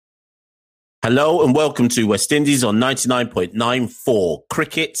Hello and welcome to West Indies on 99.94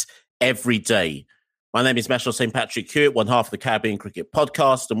 Cricket Every Day. My name is Mashal St. Patrick Hewitt, one half of the Caribbean Cricket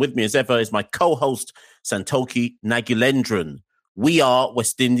Podcast, and with me as ever is my co-host Santoki Nagulendran. We are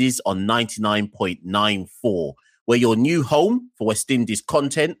West Indies on 99.94. We're your new home for West Indies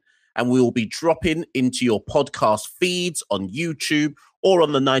content, and we will be dropping into your podcast feeds on YouTube or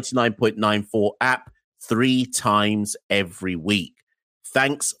on the 99.94 app 3 times every week.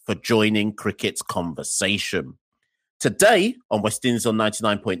 Thanks for joining Cricket's conversation. Today on West Indies on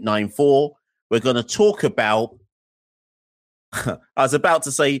 99.94, we're going to talk about, I was about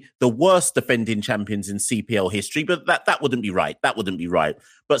to say the worst defending champions in CPL history, but that wouldn't be right. That wouldn't be right.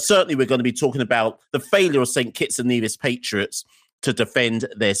 But certainly we're going to be talking about the failure of St. Kitts and Nevis Patriots to defend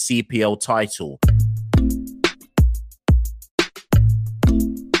their CPL title.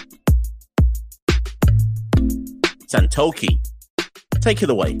 Santoki, take it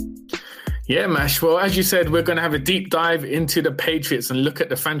away. Yeah, Mash. Well, as you said, we're going to have a deep dive into the Patriots and look at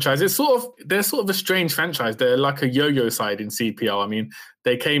the franchise. They're sort of a strange franchise. They're like a yo-yo side in CPL. I mean,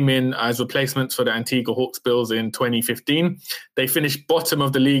 they came in as replacements for the Antigua Hawksbills in 2015. They finished bottom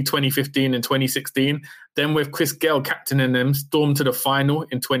of the league 2015 and 2016. Then with Chris Gale captaining them, stormed to the final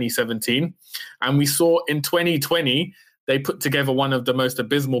in 2017. And we saw in 2020, they put together one of the most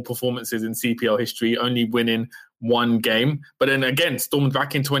abysmal performances in CPL history, only winning one game. But then again, stormed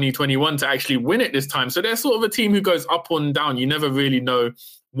back in 2021 to actually win it this time. So they're sort of a team who goes up and down. You never really know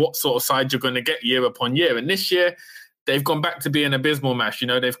what sort of side you're going to get year upon year. And this year, they've gone back to be an abysmal Mash. You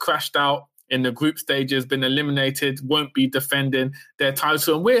know, they've crashed out in the group stages, been eliminated, won't be defending their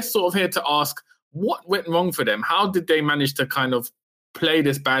title. And we're sort of here to ask, what went wrong for them? How did they manage to kind of play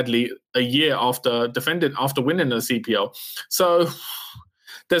this badly a year after winning the CPL? So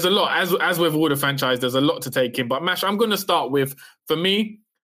there's a lot, as with all the franchise, there's a lot to take in. But Mash, I'm going to start with, for me,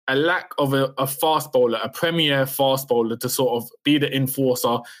 a lack of a fast bowler, a premier fast bowler to sort of be the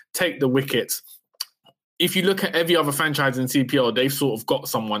enforcer, take the wickets. If you look at every other franchise in CPL, they've sort of got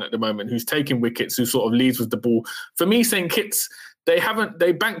someone at the moment who's taking wickets, who sort of leads with the ball. For me, St. Kitts, they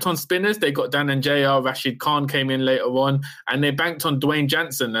banked on spinners. They got Dan and JR, Rashid Khan came in later on, and they banked on Dwayne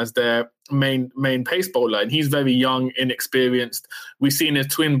Jansen as their main pace bowler. And he's very young, inexperienced. We've seen his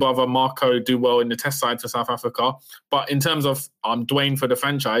twin brother, Marco, do well in the test side for South Africa. But in terms of Dwayne for the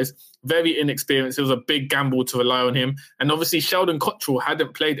franchise, very inexperienced. It was a big gamble to rely on him. And obviously, Sheldon Cottrell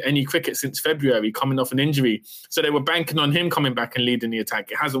hadn't played any cricket since February, coming off an injury. So they were banking on him coming back and leading the attack.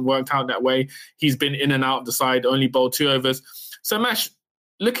 It hasn't worked out that way. He's been in and out of the side, only bowled 2 overs. So, Mash,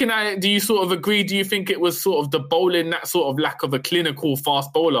 looking at it, do you sort of agree? Do you think it was sort of the bowling, that sort of lack of a clinical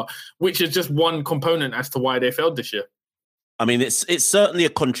fast bowler, which is just one component as to why they failed this year? I mean, it's certainly a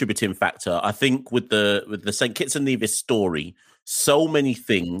contributing factor. I think with the St. Kitts and Nevis story, so many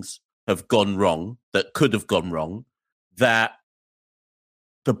things have gone wrong that could have gone wrong that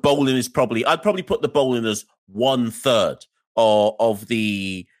the bowling is I'd probably put the bowling as 1/3 of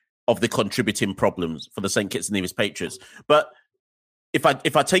the contributing problems for the St. Kitts and Nevis Patriots. But if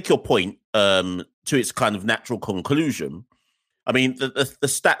I take your point to its kind of natural conclusion, I mean, the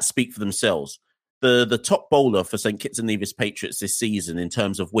stats speak for themselves. The top bowler for St. Kitts and Nevis Patriots this season in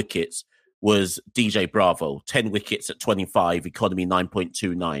terms of wickets was DJ Bravo, 10 wickets at 25, economy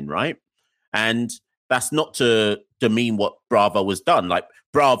 9.29, right? And that's not to demean what Bravo was done. Like,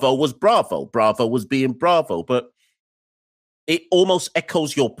 Bravo was Bravo. Bravo was being Bravo. But it almost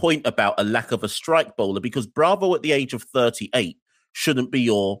echoes your point about a lack of a strike bowler, because Bravo at the age of 38 shouldn't be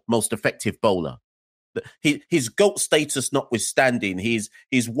your most effective bowler. His GOAT status notwithstanding, his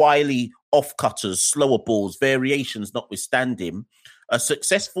wily off-cutters, slower balls, variations notwithstanding, a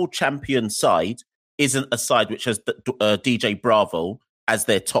successful champion side isn't a side which has DJ Bravo as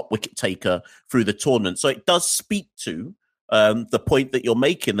their top wicket taker through the tournament. So it does speak to the point that you're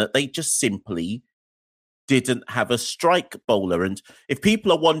making, that they just simply didn't have a strike bowler. And if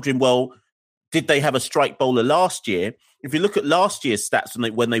people are wondering, well, did they have a strike bowler last year? If you look at last year's stats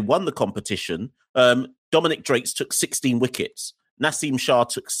when they won the competition, Dominic Drakes took 16 wickets. Naseem Shah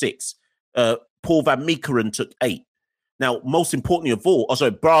took 6. Paul Van Meekeren took 8. Now, most importantly of all,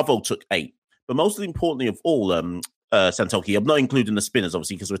 Bravo took 8. But most importantly of all, Santoki, I'm not including the spinners,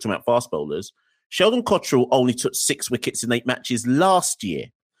 obviously, because we're talking about fast bowlers. Sheldon Cottrell only took 6 wickets in 8 matches last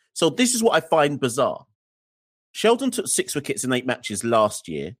year. So this is what I find bizarre. Sheldon took 6 wickets in 8 matches last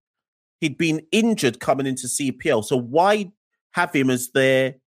year. He'd been injured coming into CPL. So why have him as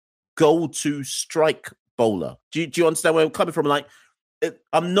their go-to strike bowler? Do you understand where I'm coming from? Like,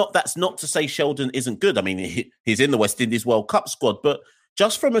 that's not to say Sheldon isn't good. I mean, he's in the West Indies World Cup squad, but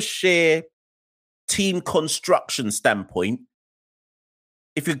just from a sheer team construction standpoint,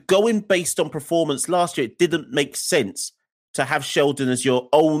 if you're going based on performance last year, it didn't make sense to have Sheldon as your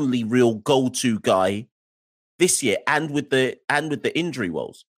only real go-to guy this year, and with the injury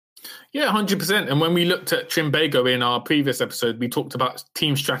woes. Yeah, 100%. And when we looked at Trimbago in our previous episode, we talked about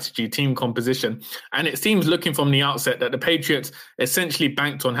team strategy, team composition. And it seems, looking from the outset, that the Patriots essentially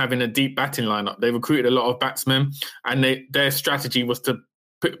banked on having a deep batting lineup. They recruited a lot of batsmen, and their strategy was to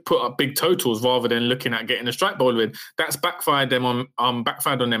put up big totals rather than looking at getting a strike bowler in. That's backfired on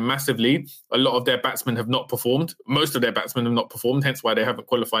them massively. A lot of their batsmen have not performed. Most of their batsmen have not performed, hence why they haven't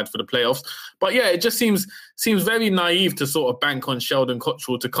qualified for the playoffs. But yeah, it just seems very naive to sort of bank on Sheldon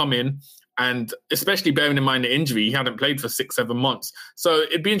Cottrell to come in, and especially bearing in mind the injury, he hadn't played for 6-7 months. So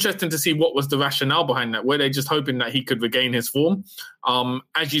it'd be interesting to see what was the rationale behind that. Were they just hoping that he could regain his form?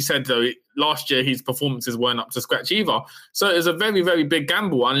 As you said, though, last year his performances weren't up to scratch either. So it was a very, very big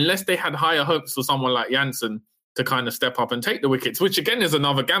gamble, unless they had higher hopes for someone like Jansen to kind of step up and take the wickets, which again is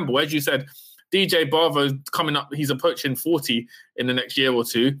another gamble. As you said, DJ Bravo coming up, he's approaching 40 in the next year or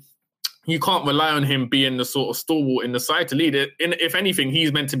two. You can't rely on him being the sort of stalwart in the side to lead it. If anything,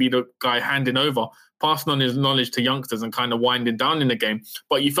 he's meant to be the guy handing over, passing on his knowledge to youngsters and kind of winding down in the game.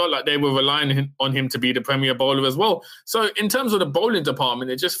 But you felt like they were relying on him to be the premier bowler as well. So in terms of the bowling department,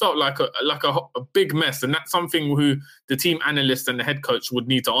 it just felt like a big mess. And that's something who the team analyst and the head coach would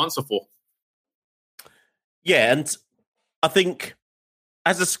need to answer for. Yeah, and I think,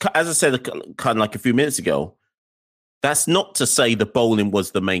 as I said kind of like a few minutes ago, that's not to say the bowling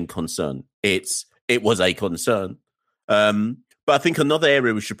was the main concern. It was a concern. But I think another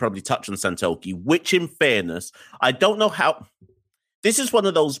area we should probably touch on, Santoki, which in fairness, I don't know how... This is one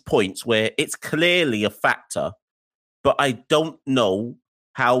of those points where it's clearly a factor, but I don't know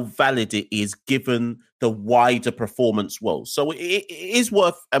how valid it is given the wider performance woes. So it is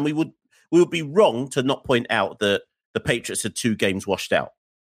worth, and we would be wrong to not point out that the Patriots had 2 games washed out,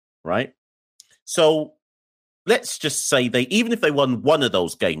 right? So let's just say even if they won one of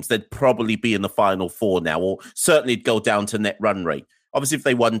those games, they'd probably be in the final 4 now, or certainly go down to net run rate. Obviously, if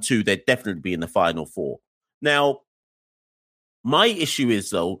they won 2, they'd definitely be in the final 4. Now, my issue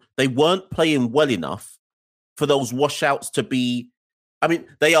is, though, they weren't playing well enough for those washouts to be... I mean,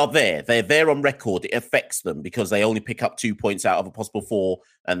 they are there. They're there on record. It affects them because they only pick up 2 points out of a possible 4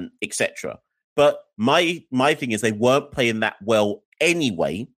 and etc. But my thing is they weren't playing that well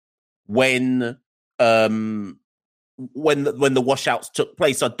anyway when the washouts took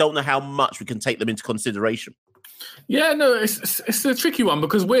place. I don't know how much we can take them into consideration. Yeah, no, it's a tricky one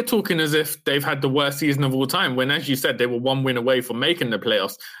because we're talking as if they've had the worst season of all time, when, as you said, they were 1 win away from making the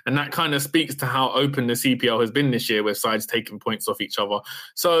playoffs. And that kind of speaks to how open the CPL has been this year, with sides taking points off each other.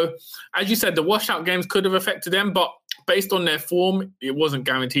 So, as you said, the washout games could have affected them, but based on their form, it wasn't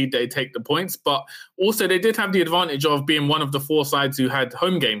guaranteed they'd take the points. But also, they did have the advantage of being one of the 4 sides who had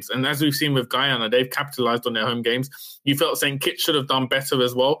home games. And as we've seen with Guyana, they've capitalised on their home games. You felt St. Kitts should have done better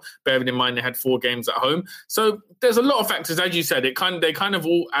as well, bearing in mind they had 4 games at home. So there's a lot of factors, as you said. They kind of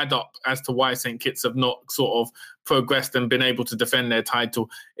all add up as to why St. Kitts have not sort of progressed and been able to defend their title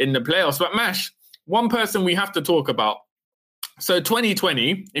in the playoffs. But Mash, one person we have to talk about. So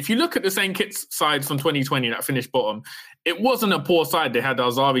 2020, if you look at the St. Kitts side from 2020 that finished bottom, it wasn't a poor side. They had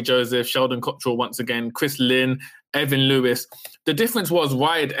Alzari Joseph, Sheldon Cottrell once again, Chris Lynn, Evan Lewis. The difference was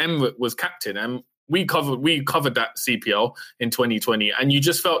Ryan Emmerich was captain, and we covered that CPL in 2020, and you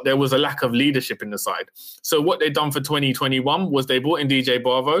just felt there was a lack of leadership in the side. So what they'd done for 2021 was they brought in DJ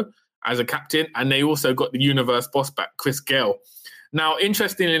Bravo as a captain, and they also got the universe boss back, Chris Gale. Now,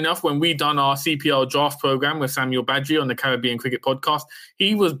 interestingly enough, when we done our CPL draft program with Samuel Badri on the Caribbean Cricket Podcast,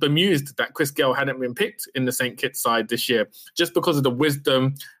 he was bemused that Chris Gale hadn't been picked in the St. Kitts side this year, just because of the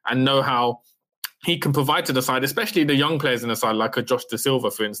wisdom and know-how he can provide to the side, especially the young players in the side, like a Josh De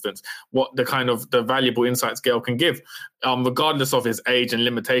Silva, for instance, what the valuable insights Gale can give, regardless of his age and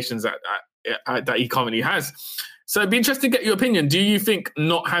limitations that he currently has. So it'd be interesting to get your opinion. Do you think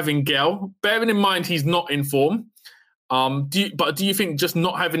not having Gale, bearing in mind he's not in form, do you think just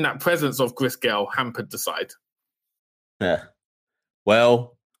not having that presence of Chris Gale hampered the side? Yeah.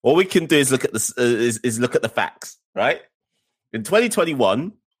 Well, all we can do is look at the facts, right? In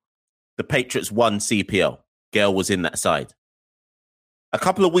 2021, the Patriots won CPL. Gale was in that side. A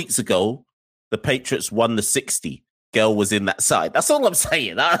couple of weeks ago, the Patriots won the 60. Gale was in that side. That's all I'm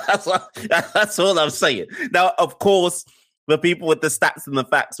saying. That's all I'm saying. Now, of course, the people with the stats and the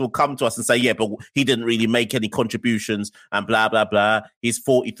facts will come to us and say, yeah, but he didn't really make any contributions and blah, blah, blah. He's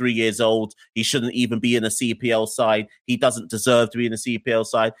 43 years old. He shouldn't even be in a CPL side. He doesn't deserve to be in a CPL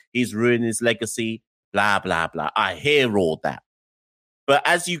side. He's ruined his legacy, blah, blah, blah. I hear all that. But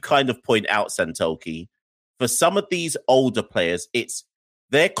as you kind of point out, Santoki, for some of these older players, it's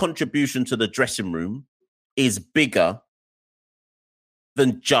their contribution to the dressing room is bigger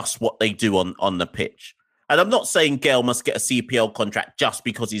than just what they do on the pitch. And I'm not saying Gale must get a CPL contract just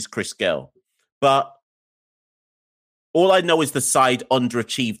because he's Chris Gale, but all I know is the side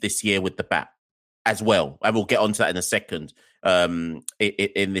underachieved this year with the bat as well. And we'll get onto that in a second in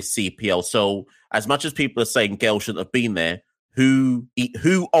this CPL. So as much as people are saying Gale shouldn't have been there, who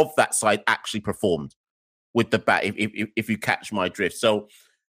of that side actually performed with the bat, if you catch my drift? So,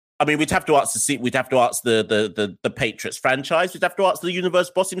 I mean, we'd have to ask the Patriots franchise. We'd have to ask the universe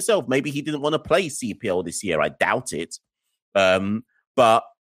boss himself. Maybe he didn't want to play CPL this year. I doubt it. But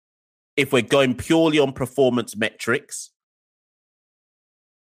if we're going purely on performance metrics,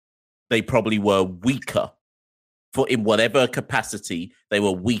 they probably were weaker in whatever capacity. They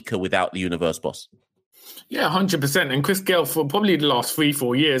were weaker without the universe boss. Yeah, 100%. And Chris Gale, for probably the last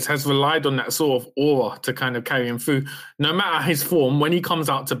 3-4 years, has relied on that sort of aura to kind of carry him through. No matter his form, when he comes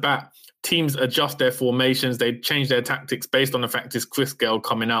out to bat, teams adjust their formations. They change their tactics based on the fact it's Chris Gale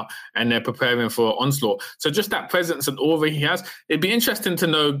coming out and they're preparing for onslaught. So just that presence and aura he has, it'd be interesting to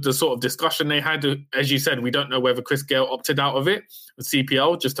know the sort of discussion they had. As you said, we don't know whether Chris Gale opted out of it with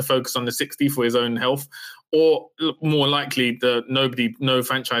CPL just to focus on the 60 for his own health, or more likely no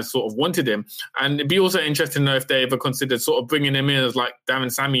franchise sort of wanted him. And it'd be also interesting to know if they ever considered sort of bringing him in as like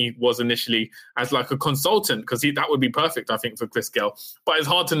Darren Sammy was initially, as like a consultant, because that would be perfect, I think, for Chris Gale. But it's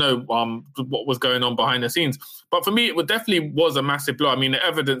hard to know what was going on behind the scenes. But for me, it definitely was a massive blow. I mean, the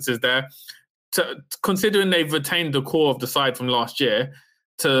evidence is there. Considering they've retained the core of the side from last year,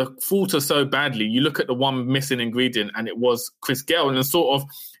 to falter so badly, you look at the one missing ingredient, and it was Chris Gale. And sort of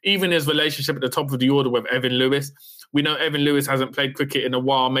even his relationship at the top of the order with Evan Lewis. We know Evan Lewis hasn't played cricket in a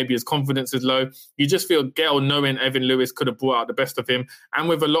while. Maybe his confidence is low. You just feel Gale, knowing Evan Lewis, could have brought out the best of him, and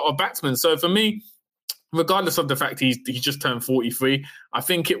with a lot of batsmen. So for me, regardless of the fact he just turned 43, I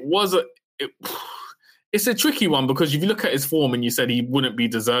think it's a tricky one, because if you look at his form and you said he wouldn't be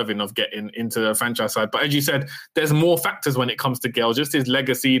deserving of getting into the franchise side. But as you said, there's more factors when it comes to Gale. Just his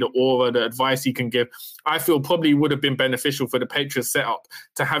legacy, the aura, the advice he can give. I feel probably would have been beneficial for the Patriots setup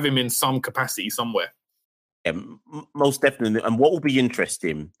to have him in some capacity somewhere. Yeah, most definitely. And what will be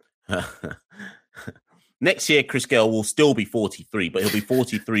interesting, next year, Chris Gale will still be 43, but he'll be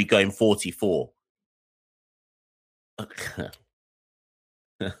 43 going 44.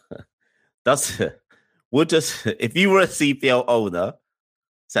 If you were a CPL owner,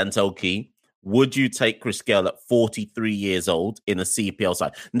 Santoki, would you take Chris Gale at 43 years old in a CPL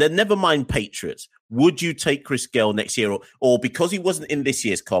side? And then never mind Patriots. Would you take Chris Gale next year? Or because he wasn't in this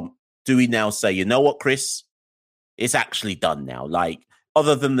year's comp, do we now say, you know what, Chris? It's actually done now. Like,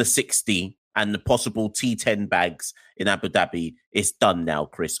 other than the 60 and the possible T10 bags in Abu Dhabi, it's done now,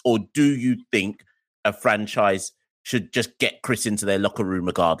 Chris? Or do you think a franchise should just get Chris into their locker room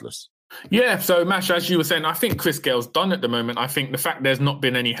regardless? Yeah, so Mash, as you were saying, I think Chris Gale's done at the moment. I think the fact there's not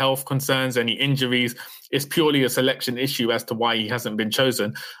been any health concerns, any injuries, is purely a selection issue as to why he hasn't been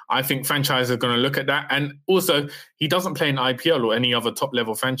chosen. I think franchises are going to look at that. And also, he doesn't play in IPL or any other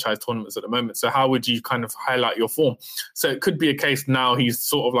top-level franchise tournaments at the moment. So how would you kind of highlight your form? So it could be a case now he's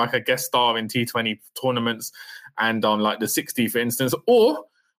sort of like a guest star in T20 tournaments and on like the 60, for instance. Or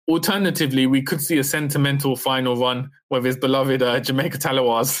alternatively, we could see a sentimental final run with his beloved Jamaica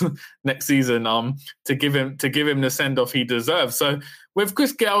Talawars next season to give him the send-off he deserves. So with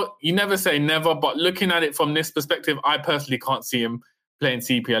Chris Gale, you never say never, but looking at it from this perspective, I personally can't see him playing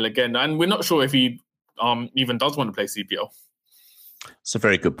CPL again. And we're not sure if he even does want to play CPL. It's a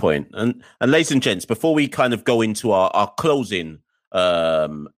very good point. And ladies and gents, before we kind of go into our closing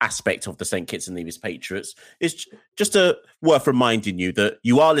aspect of the St. Kitts and Nevis Patriots, it's just worth reminding you that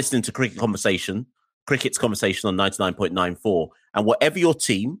you are listening to Cricket's Conversation on 99.94. And whatever your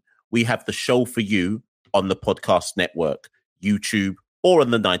team, we have the show for you on the podcast network, YouTube, or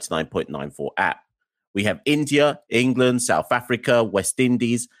on the 99.94 app. We have India, England, South Africa, West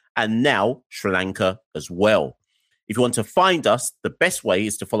Indies, and now Sri Lanka as well. If you want to find us, the best way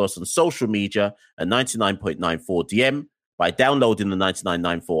is to follow us on social media at 99.94 DM, by downloading the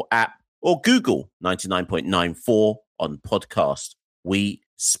 99.94 app, or Google 99.94 on podcast. We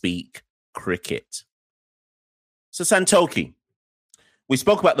speak cricket. So Santoki, we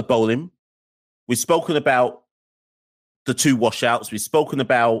spoke about the bowling. We've spoken about the two washouts. We've spoken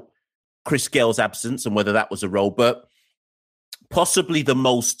about Chris Gale's absence and whether that was a role, but possibly the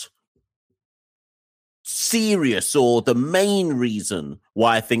most serious or the main reason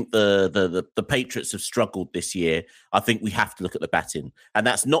why I think the Patriots have struggled this year, I think we have to look at the batting. And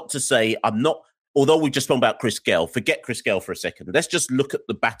that's not to say although we just spoke about Chris Gale, forget Chris Gale for a second. Let's just look at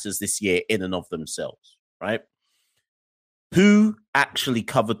the batters this year in and of themselves, right? who actually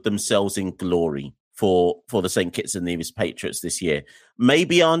covered themselves in glory for the St. Kitts and Nevis Patriots this year?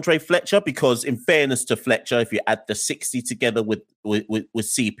 Maybe Andre Fletcher, because in fairness to Fletcher, if you add the 60 together with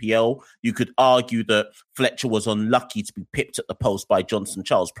CPL, you could argue that Fletcher was unlucky to be pipped at the post by Johnson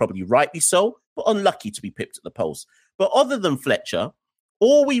Charles, probably rightly so, but unlucky to be pipped at the post. But other than Fletcher,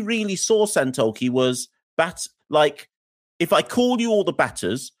 all we really saw, Santoki, was if I call you all the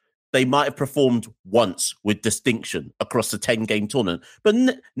batters, they might have performed once with distinction across the 10-game tournament, but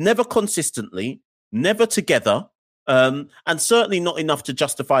never consistently, never together, and certainly not enough to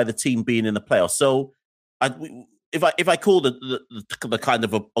justify the team being in the playoffs. So if I call the kind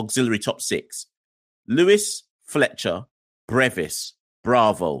of auxiliary top six, Lewis, Fletcher, Brevis,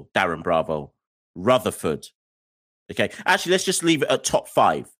 Darren Bravo, Rutherford. Okay, actually, let's just leave it at top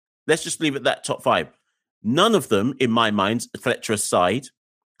five. Let's just leave it at that top five. None of them, in my mind, Fletcher aside,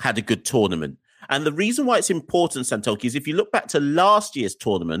 had a good tournament. And the reason why it's important, Santoki, is if you look back to last year's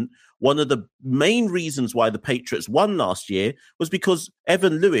tournament, one of the main reasons why the Patriots won last year was because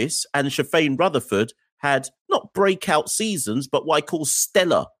Evan Lewis and Shafane Rutherford had not breakout seasons, but what I call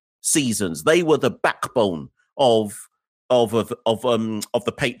stellar seasons. They were the backbone of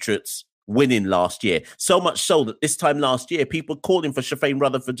the Patriots winning last year. So much so that this time last year, people calling for Shafane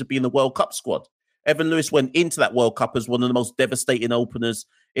Rutherford to be in the World Cup squad. Evan Lewis went into that World Cup as one of the most devastating openers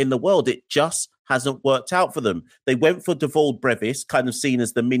in the world. It just hasn't worked out for them. They went for Devold Brevis, kind of seen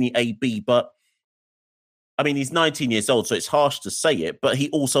as the mini AB, but I mean, he's 19 years old, so it's harsh to say it, but he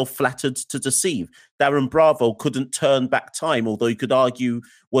also flattered to deceive. Darren Bravo couldn't turn back time, although you could argue,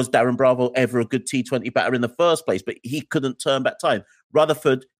 was Darren Bravo ever a good T20 batter in the first place? But he couldn't turn back time.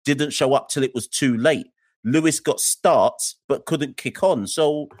 Rutherford didn't show up till it was too late. Lewis got starts, but couldn't kick on.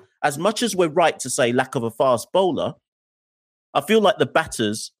 So as much as we're right to say lack of a fast bowler, I feel like the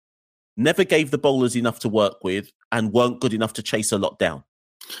batters never gave the bowlers enough to work with and weren't good enough to chase a lot down.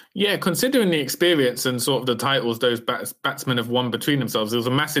 Yeah, considering the experience and sort of the titles those batsmen have won between themselves, it was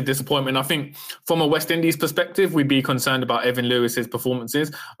a massive disappointment. I think from a West Indies perspective, we'd be concerned about Evan Lewis's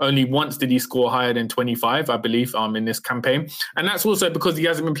performances. Only once did he score higher than 25, I believe, in this campaign. And that's also because he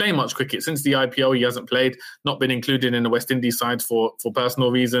hasn't been playing much cricket. Since the IPL, he hasn't played, not been included in the West Indies side for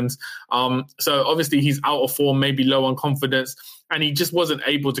personal reasons. So obviously he's out of form, maybe low on confidence, and he just wasn't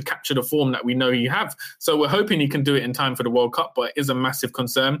able to capture the form that we know he have. So we're hoping he can do it in time for the World Cup, but it is a massive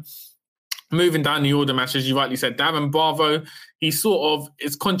concern. Moving down the order match, as you rightly said, Darren Bravo,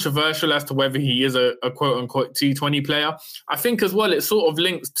 it's controversial as to whether he is a quote-unquote T20 player. I think as well it sort of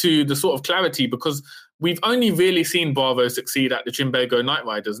links to the sort of clarity, because we've only really seen Bravo succeed at the Trinbago Knight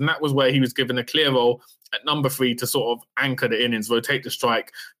Riders, and that was where he was given a clear role at number 3 to sort of anchor the innings, rotate the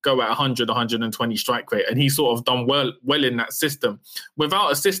strike, go at 100, 120 strike rate. And he sort of done well in that system.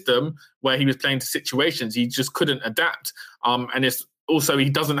 Without a system where he was playing to situations, he just couldn't adapt. And it's also,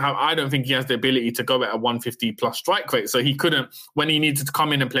 I don't think he has the ability to go at a 150 plus strike rate. So he couldn't, when he needed to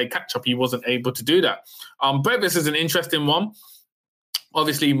come in and play catch up, he wasn't able to do that. Brevis is an interesting one.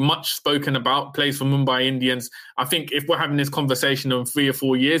 Obviously, much spoken about, plays for Mumbai Indians. I think if we're having this conversation in 3 or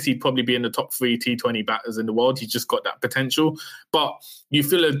 4 years, he'd probably be in the top 3 T20 batters in the world. He's just got that potential. But you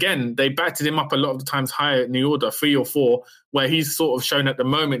feel, again, they batted him up a lot of the times higher in the order, 3 or 4, where he's sort of shown at the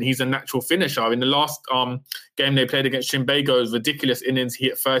moment he's a natural finisher. In the last game they played against Trinbago's ridiculous innings, he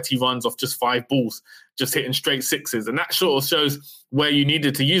hit 30 runs off just 5 balls, just hitting straight sixes. And that sort of shows where you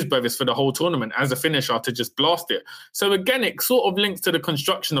needed to use Brevis for the whole tournament as a finisher to just blast it. So again, it sort of links to the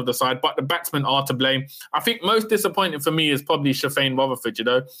construction of the side, but the batsmen are to blame. I think most disappointing for me is probably Shafane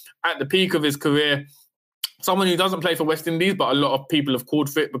Rutherford, at the peak of his career, someone who doesn't play for West Indies, but a lot of people have called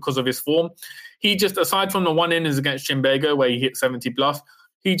for it because of his form. He just, aside from the one innings against Trinbago where he hit 70 plus,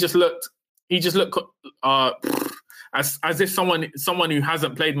 he just looked as if someone who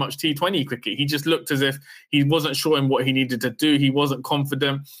hasn't played much T20 cricket. He just looked as if he wasn't sure in what he needed to do. He wasn't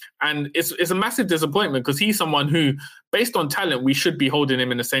confident. And it's a massive disappointment because he's someone who, based on talent, we should be holding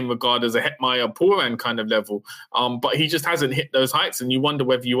him in the same regard as a Hetmyer Pooran kind of level. But he just hasn't hit those heights, and you wonder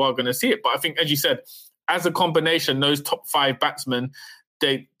whether you are going to see it. But I think, as you said, as a combination, those top 5 batsmen,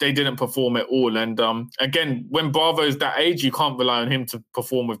 they didn't perform at all. And again, when Bravo's that age, you can't rely on him to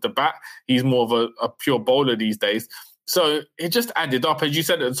perform with the bat. He's more of a pure bowler these days. So it just added up. As you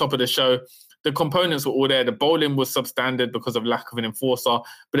said at the top of the show, the components were all there. The bowling was substandard because of lack of an enforcer.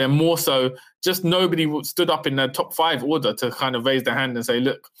 But then more so, just nobody stood up in the top 5 order to kind of raise their hand and say,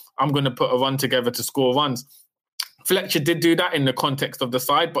 look, I'm going to put a run together to score runs. Fletcher did do that in the context of the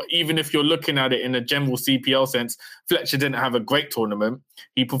side, but even if you're looking at it in a general CPL sense, Fletcher didn't have a great tournament.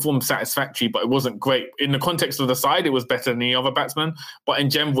 He performed satisfactory, but it wasn't great. In the context of the side, it was better than the other batsmen, but in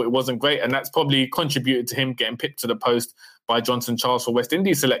general, it wasn't great, and that's probably contributed to him getting pipped to the post by Johnson Charles for West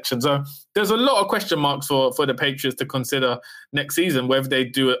Indies selection. So there's a lot of question marks for the Patriots to consider next season, whether they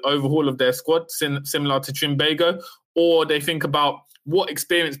do an overhaul of their squad similar to Trimbago, or they think about what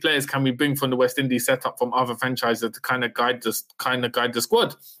experienced players can we bring from the West Indies setup from other franchises to kind of guide the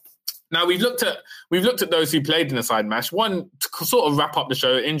squad. Now we've looked at those who played in the side match. One, to sort of wrap up the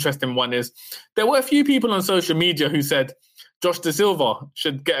show, interesting one is there were a few people on social media who said Josh Da Silva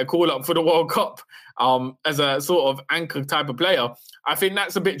should get a call up for the World Cup as a sort of anchor type of player. I think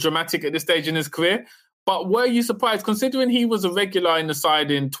that's a bit dramatic at this stage in his career. But were you surprised, considering he was a regular in the side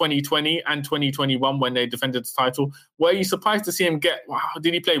in 2020 and 2021 when they defended the title? Were you surprised to see him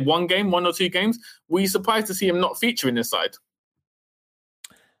did he play one or two games? Were you surprised to see him not feature in this side?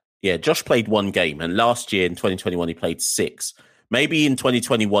 Yeah, Josh played one game, and last year in 2021 he played 6. Maybe in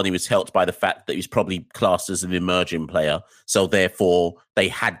 2021 he was helped by the fact that he was probably classed as an emerging player, so therefore they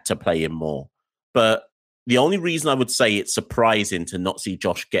had to play him more. But the only reason I would say it's surprising to not see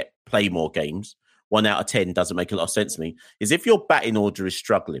Josh play more games, 1 out of 10 doesn't make a lot of sense to me, is if your batting order is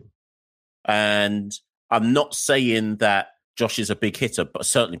struggling. And I'm not saying that Josh is a big hitter, but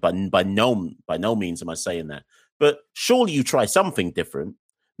certainly by no means am I saying that. But surely you try something different.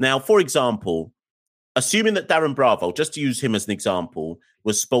 Now, for example, assuming that Darren Bravo, just to use him as an example,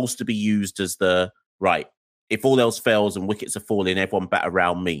 was supposed to be used as if all else fails and wickets are falling, everyone bat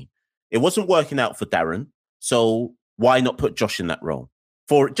around me. It wasn't working out for Darren, so why not put Josh in that role?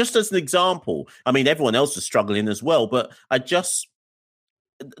 For just as an example, I mean, everyone else is struggling as well, but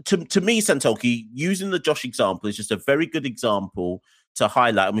to me, Santoki, using the Josh example is just a very good example to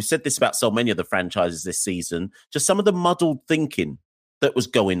highlight. And we've said this about so many of the franchises this season, just some of the muddled thinking that was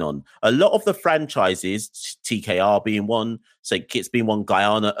going on. A lot of the franchises, TKR being one, St. Kitts being one,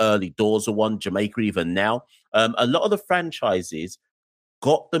 Guyana early doors are one, Jamaica even now, a lot of the franchises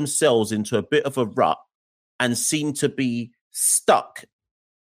got themselves into a bit of a rut and seemed to be stuck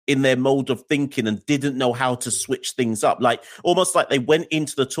in their mode of thinking and didn't know how to switch things up. Almost like they went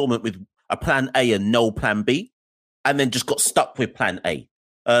into the tournament with a plan A and no plan B, and then just got stuck with plan A.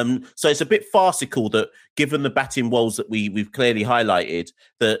 So it's a bit farcical that, given the batting woes that we've clearly highlighted,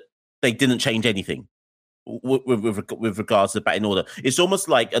 that they didn't change anything with regards to the batting order. It's almost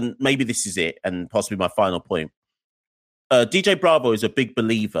like, and maybe this is it, and possibly my final point, DJ Bravo is a big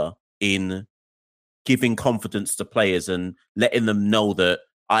believer in giving confidence to players and letting them know that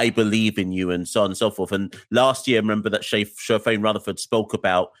I believe in you and so on and so forth. And last year, remember that Sherfane Rutherford spoke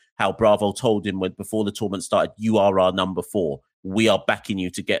about how Bravo told him before the tournament started, you are our number 4. We are backing you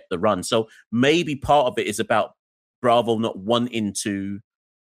to get the run. So maybe part of it is about Bravo not wanting to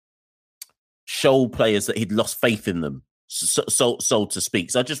show players that he'd lost faith in them, so to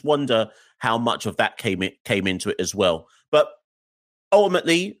speak. So I just wonder how much of that came into it as well. But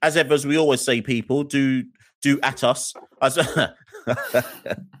ultimately, as ever, as we always say, people do at us. I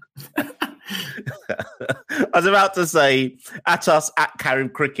was about to say at us at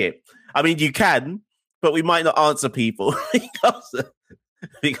Carib Cricket. I mean, you can, but we might not answer people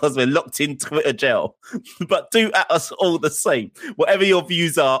because we're locked in Twitter jail. But do at us all the same. Whatever your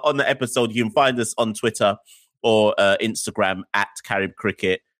views are on the episode, you can find us on Twitter or Instagram at Carib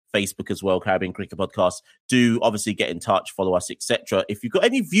Cricket, Facebook as well, Caribbean Cricket Podcast. Do obviously get in touch, follow us, etc. If you've got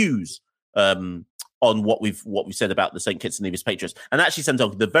any views on what we've said about the St. Kitts and Nevis Patriots. And actually,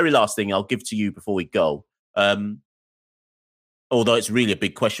 Santoki, the very last thing I'll give to you before we go, although it's really a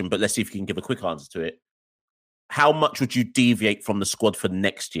big question, but let's see if you can give a quick answer to it. How much would you deviate from the squad for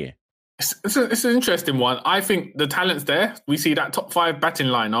next year? It's an interesting one. I think the talent's there. We see that top 5 batting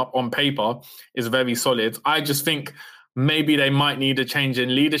lineup on paper is very solid. I just think maybe they might need a change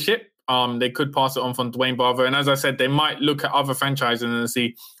in leadership. They could pass it on from Dwayne Bravo. And as I said, they might look at other franchises and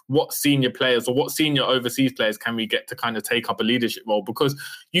see what senior players or what senior overseas players can we get to kind of take up a leadership role. Because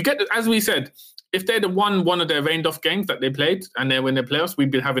you get, as we said, if they'd have won one of their rained-off games that they played and they win the playoffs,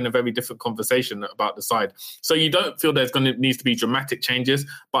 we'd be having a very different conversation about the side. So you don't feel needs to be dramatic changes,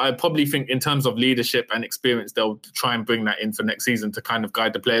 but I probably think in terms of leadership and experience, they'll try and bring that in for next season to kind of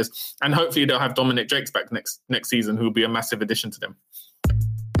guide the players. And hopefully they'll have Dominic Drakes back next season, who will be a massive addition to them.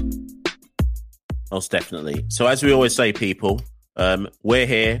 Most definitely. So as we always say, people, we're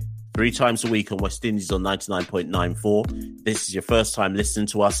here 3 times a week on West Indies on 99.94. This is your first time listening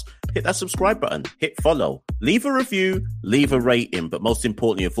to us. Hit that subscribe button, hit follow, leave a review, leave a rating, but most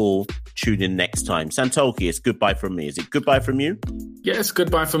importantly of all, tune in next time. Santoki, it's goodbye from me. Is it goodbye from you? Yeah, it's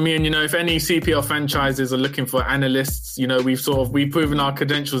goodbye for me. And, if any CPL franchises are looking for analysts, we've proven our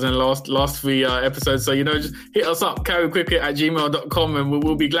credentials in the last three episodes. So, just hit us up, carrycricket@gmail.com, and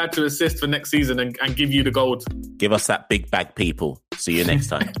we'll be glad to assist for next season and give you the gold. Give us that big bag, people. See you next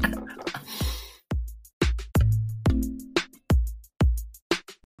time.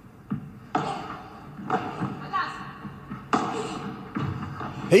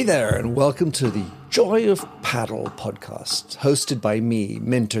 Hey there, and welcome to the Joy of Paddle podcast, hosted by me,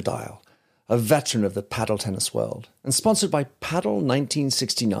 Minter Dial, a veteran of the paddle tennis world, and sponsored by Paddle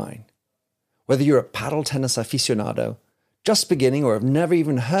 1969. Whether you're a paddle tennis aficionado, just beginning, or have never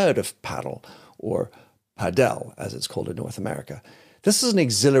even heard of paddle, or padel, as it's called in North America, this is an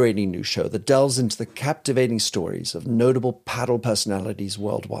exhilarating new show that delves into the captivating stories of notable paddle personalities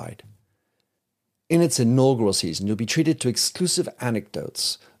worldwide. In its inaugural season, you'll be treated to exclusive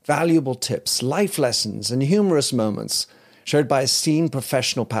anecdotes, valuable tips, life lessons, and humorous moments shared by esteemed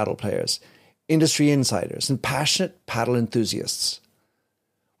professional paddle players, industry insiders, and passionate paddle enthusiasts.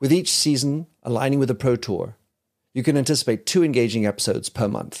 With each season aligning with the Pro Tour, you can anticipate 2 engaging episodes per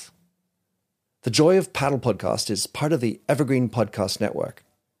month. The Joy of Paddle podcast is part of the Evergreen Podcast Network,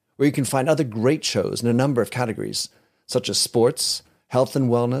 where you can find other great shows in a number of categories, such as sports, health and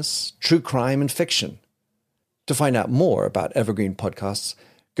wellness, true crime, and fiction. To find out more about Evergreen Podcasts,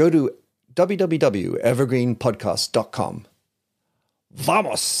 go to www.evergreenpodcast.com.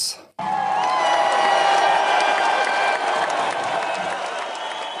 Vamos!